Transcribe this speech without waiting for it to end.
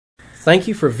Thank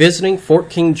you for visiting Fort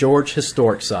King George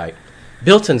Historic Site.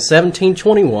 Built in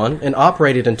 1721 and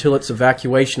operated until its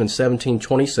evacuation in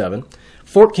 1727,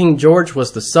 Fort King George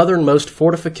was the southernmost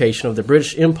fortification of the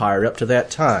British Empire up to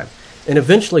that time, and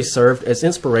eventually served as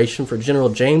inspiration for General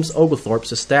James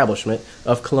Oglethorpe's establishment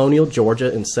of colonial Georgia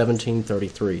in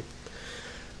 1733.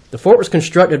 The fort was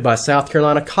constructed by South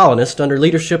Carolina colonists under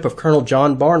leadership of Colonel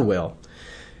John Barnwell.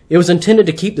 It was intended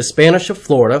to keep the Spanish of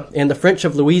Florida and the French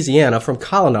of Louisiana from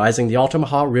colonizing the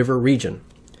Altamaha River region.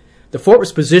 The fort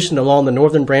was positioned along the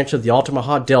northern branch of the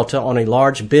Altamaha Delta on a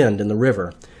large bend in the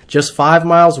river, just 5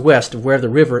 miles west of where the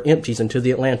river empties into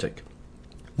the Atlantic.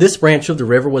 This branch of the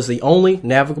river was the only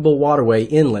navigable waterway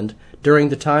inland during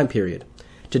the time period.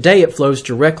 Today it flows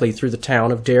directly through the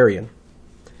town of Darien.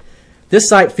 This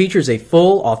site features a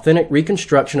full, authentic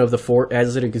reconstruction of the fort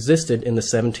as it existed in the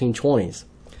 1720s.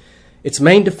 Its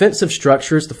main defensive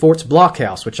structure is the fort's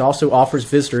blockhouse, which also offers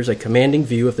visitors a commanding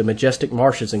view of the majestic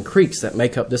marshes and creeks that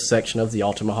make up this section of the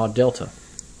Altamaha Delta.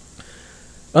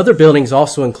 Other buildings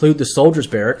also include the soldiers'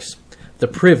 barracks, the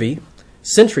privy,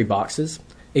 sentry boxes,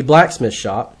 a blacksmith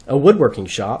shop, a woodworking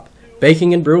shop,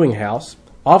 baking and brewing house,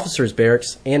 officers'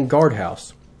 barracks, and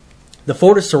guardhouse. The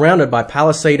fort is surrounded by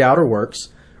palisade outer works,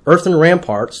 earthen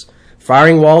ramparts,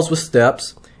 firing walls with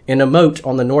steps, and a moat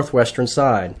on the northwestern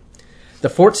side. The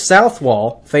fort's south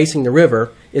wall, facing the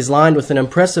river, is lined with an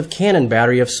impressive cannon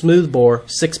battery of smoothbore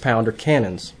 6-pounder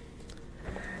cannons.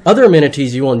 Other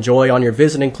amenities you will enjoy on your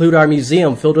visit include our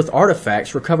museum filled with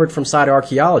artifacts recovered from site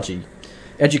archaeology,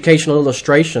 educational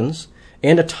illustrations,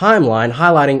 and a timeline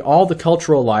highlighting all the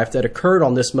cultural life that occurred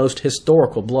on this most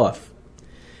historical bluff.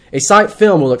 A site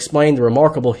film will explain the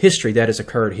remarkable history that has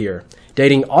occurred here,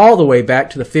 dating all the way back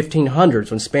to the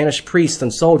 1500s when Spanish priests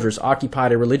and soldiers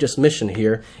occupied a religious mission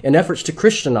here in efforts to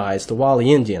Christianize the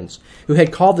Wali Indians, who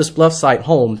had called this bluff site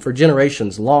home for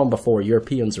generations long before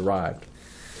Europeans arrived.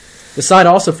 The site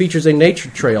also features a nature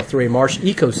trail through a marsh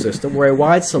ecosystem where a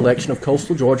wide selection of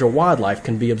coastal Georgia wildlife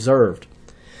can be observed.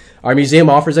 Our museum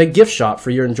offers a gift shop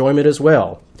for your enjoyment as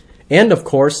well. And, of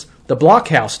course, the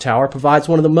Blockhouse Tower provides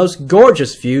one of the most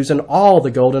gorgeous views in all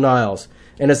the Golden Isles,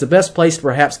 and is the best place to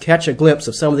perhaps catch a glimpse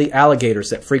of some of the alligators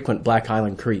that frequent Black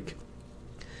Island Creek.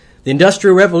 The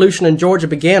Industrial Revolution in Georgia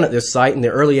began at this site in the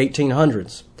early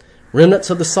 1800s. Remnants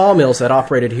of the sawmills that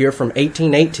operated here from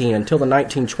 1818 until the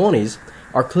 1920s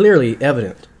are clearly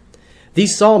evident.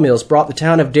 These sawmills brought the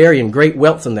town of Darien great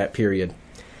wealth in that period.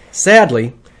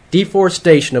 Sadly,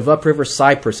 deforestation of upriver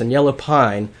cypress and yellow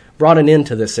pine brought an end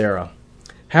to this era.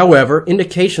 However,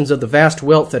 indications of the vast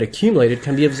wealth that accumulated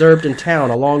can be observed in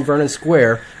town along Vernon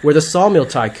Square, where the sawmill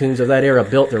tycoons of that era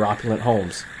built their opulent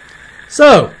homes.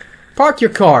 So, park your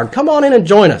car and come on in and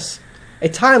join us. A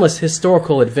timeless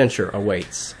historical adventure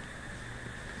awaits.